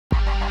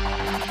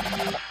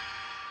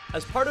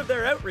As part of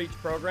their outreach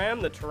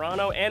program, the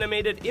Toronto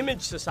Animated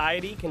Image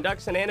Society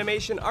conducts an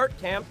animation art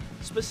camp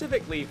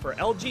specifically for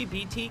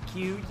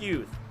LGBTQ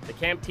youth. The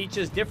camp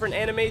teaches different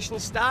animation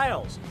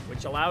styles,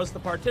 which allows the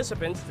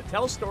participants to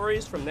tell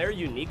stories from their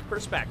unique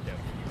perspective.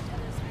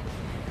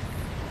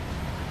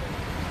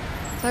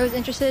 So I was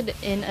interested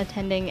in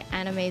attending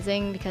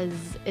Animazing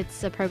because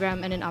it's a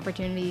program and an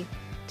opportunity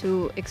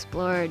to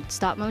explore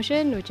stop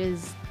motion, which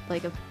is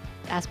like an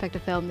aspect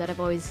of film that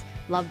I've always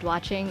loved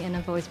watching and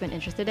I've always been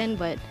interested in,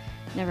 but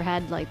never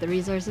had like the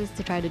resources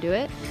to try to do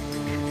it.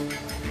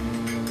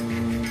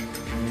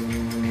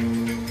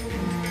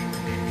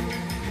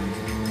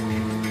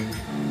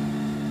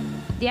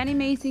 The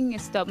Animazing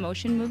Stop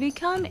Motion Movie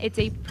Camp, it's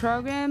a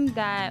program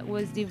that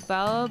was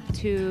developed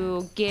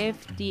to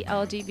give the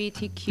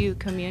LGBTQ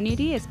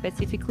community,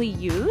 specifically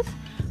youth,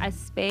 a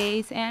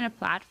space and a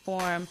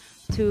platform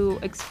to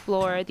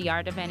explore the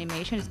art of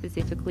animation,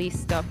 specifically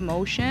stop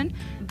motion,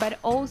 but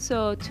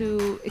also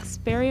to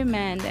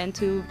experiment and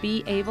to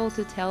be able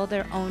to tell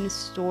their own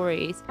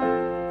stories.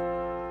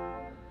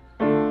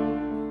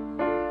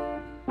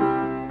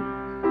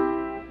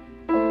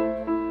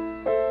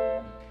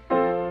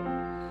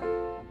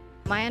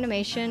 My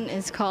animation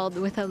is called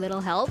With a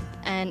Little Help,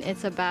 and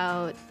it's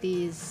about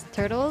these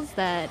turtles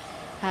that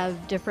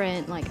have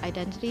different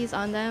identities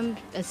on them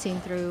as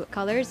seen through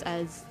colors,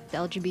 as the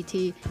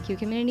LGBTQ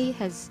community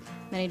has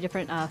many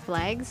different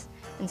flags.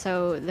 And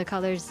so the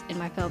colors in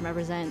my film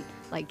represent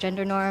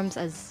gender norms,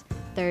 as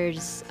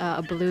there's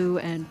a blue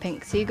and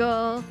pink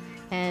seagull,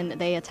 and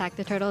they attack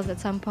the turtles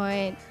at some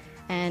point.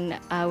 And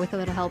With a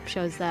Little Help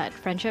shows that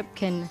friendship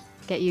can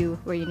get you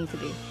where you need to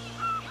be.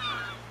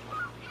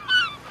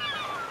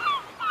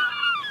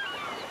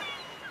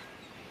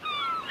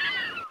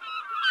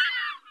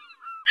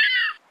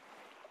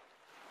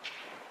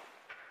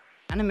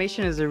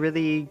 Animation is a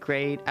really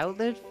great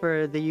outlet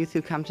for the youth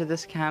who come to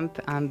this camp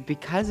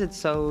because it's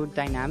so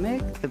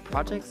dynamic. The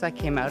projects that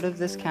came out of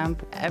this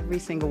camp, every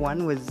single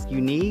one was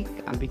unique.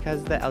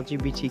 Because the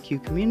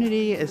LGBTQ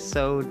community is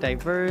so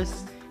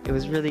diverse, it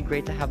was really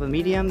great to have a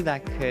medium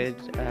that could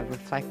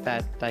reflect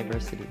that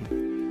diversity.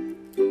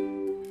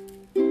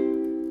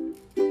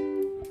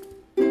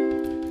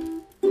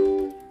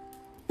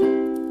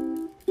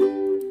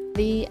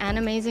 The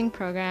Animazing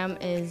program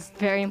is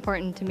very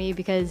important to me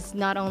because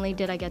not only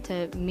did I get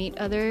to meet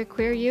other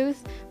queer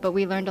youth, but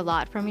we learned a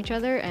lot from each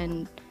other,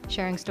 and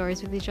sharing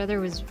stories with each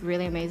other was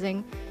really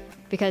amazing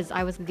because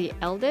I was the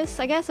eldest,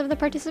 I guess, of the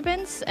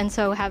participants. And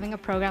so having a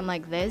program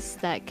like this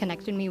that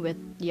connected me with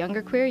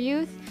younger queer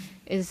youth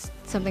is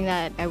something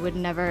that I would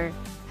never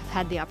have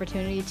had the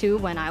opportunity to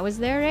when I was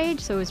their age.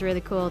 So it was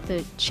really cool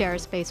to share a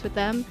space with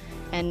them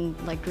and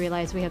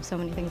realize we have so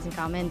many things in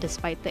common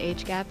despite the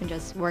age gap, and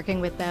just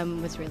working with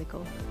them was really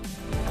cool.